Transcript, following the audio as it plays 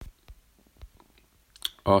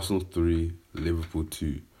Arsenal 3, Liverpool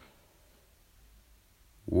 2.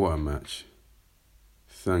 What a match.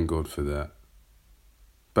 Thank God for that.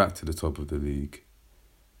 Back to the top of the league.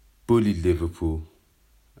 Bullied Liverpool.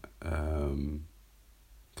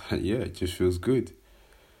 Yeah, it just feels good.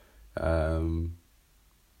 A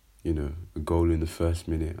goal in the first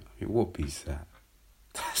minute. I mean, what beats that?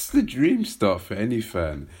 That's the dream start for any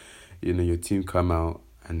fan. Your team come out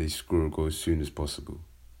and they score a goal as soon as possible.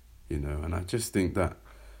 And I just think that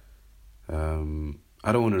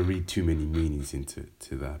I don't want to read too many meanings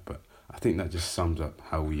into that, but I think that just sums up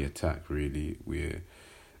how we attack, really.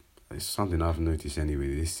 It's something I've noticed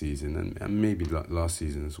anyway this season and maybe last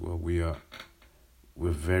season as well. We're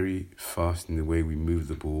very fast in the way we move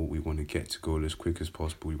the ball. We want to get to goal as quick as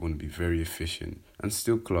possible. We want to be very efficient and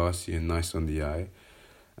still classy and nice on the eye.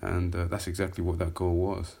 And that's exactly what that goal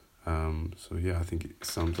was. I think it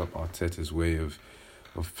sums up Arteta's way of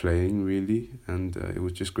playing, really. And it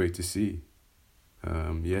was just great to see.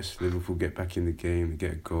 Yes, Liverpool get back in the game, they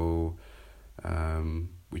get a goal,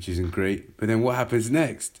 which isn't great. But then what happens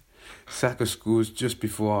next? Saka scores just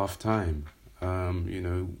before half-time,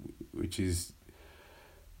 which is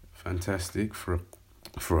fantastic for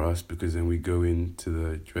us, because then we go into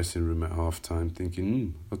the dressing room at half-time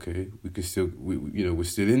thinking, okay, we can still, we're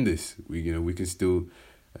still in this. We can still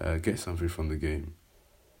get something from the game.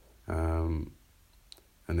 And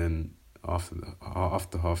then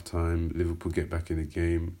after half-time, Liverpool get back in the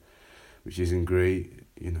game, which isn't great.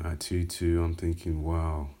 At 2-2, I'm thinking,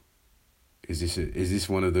 wow, is this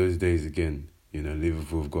one of those days again?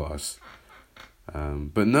 Liverpool have got us.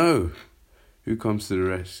 But no, who comes to the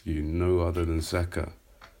rescue? No other than Saka,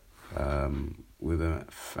 with a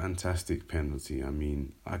fantastic penalty. I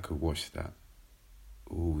mean, I could watch that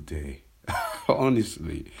all day.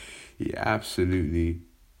 Honestly, he absolutely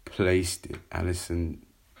placed it. Alisson,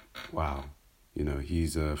 wow.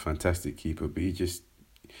 He's a fantastic keeper, but he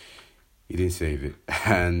didn't save it.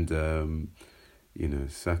 And,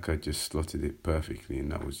 Saka just slotted it perfectly,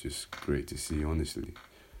 and that was just great to see, honestly.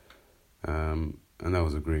 And that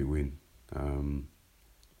was a great win.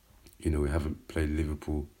 We haven't played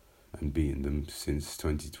Liverpool and beaten them since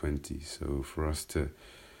 2020. So for us to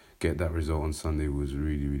get that result on Sunday was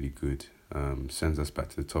really, really good. Sends us back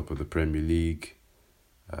to the top of the Premier League.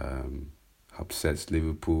 Upsets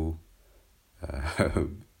Liverpool, to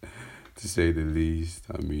say the least.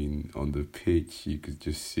 I mean, on the pitch, you could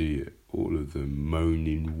just see it. All of them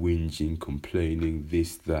moaning, whinging, complaining,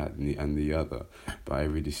 this, that, and the other, by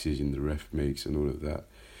every decision the ref makes and all of that.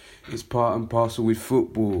 It's part and parcel with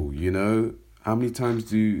football, How many times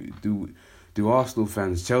do Arsenal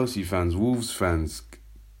fans, Chelsea fans, Wolves fans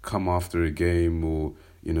come after a game, or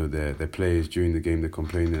their players during the game, they're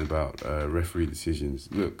complaining about referee decisions?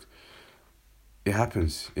 Look, it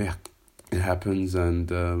happens. Yeah, it happens,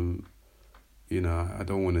 and I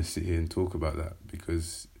don't want to sit here and talk about that,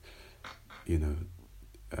 because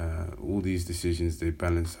all these decisions, they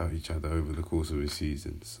balance out each other over the course of a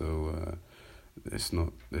season. So let's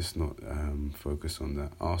not focus on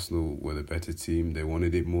that. Arsenal were the better team. They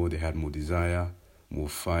wanted it more. They had more desire, more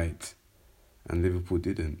fight, and Liverpool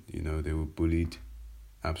didn't. They were bullied,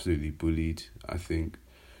 absolutely bullied, I think,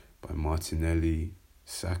 by Martinelli,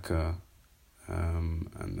 Saka,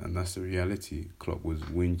 and that's the reality. Klopp was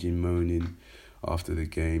whinging, moaning after the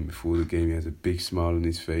game. Before the game, he has a big smile on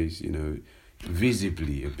his face,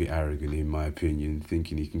 visibly a bit arrogant, in my opinion,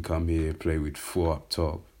 thinking he can come here, play with 4 up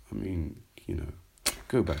top. I mean,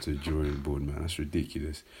 go back to the drawing board, man. That's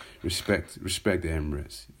ridiculous. Respect the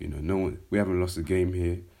Emirates. We haven't lost a game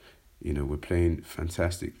here. We're playing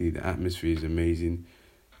fantastically. The atmosphere is amazing.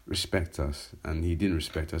 Respect us. And he didn't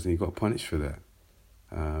respect us, and he got punished for that.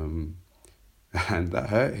 And that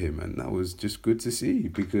hurt him, and that was just good to see,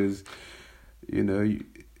 because,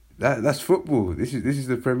 that's football. This is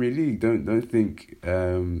the Premier League. Don't think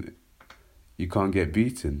you can't get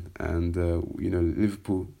beaten. And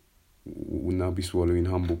Liverpool will now be swallowing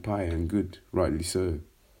humble pie, and good, rightly so.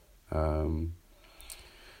 But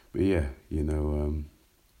yeah,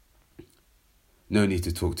 no need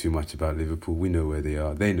to talk too much about Liverpool. We know where they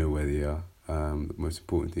are. They know where they are. The most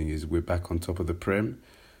important thing is we're back on top of the Prem,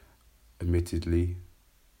 admittedly,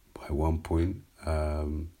 by 1 point.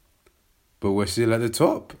 But we're still at the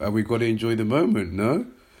top, and we've got to enjoy the moment, no?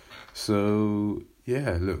 So,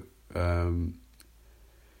 yeah, look.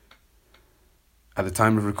 At the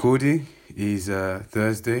time of recording is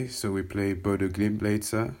Thursday, so we play Bodo Glimt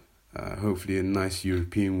later. Hopefully a nice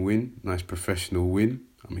European win, nice professional win.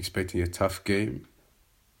 I'm expecting a tough game.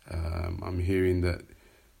 I'm hearing that,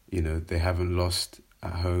 they haven't lost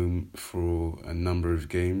at home for a number of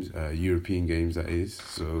games, European games that is.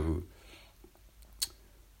 So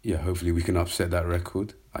yeah, hopefully we can upset that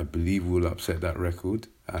record. I believe we'll upset that record.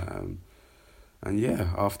 And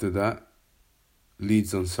yeah, after that,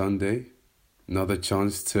 Leeds on Sunday. Another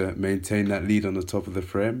chance to maintain that lead on the top of the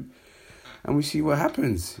Prem. And we see what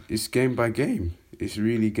happens. It's game by game. It's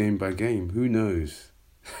really game by game. Who knows?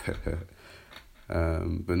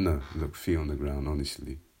 But no, look, feet on the ground,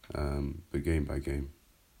 honestly. But game by game.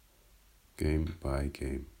 Game by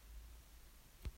game.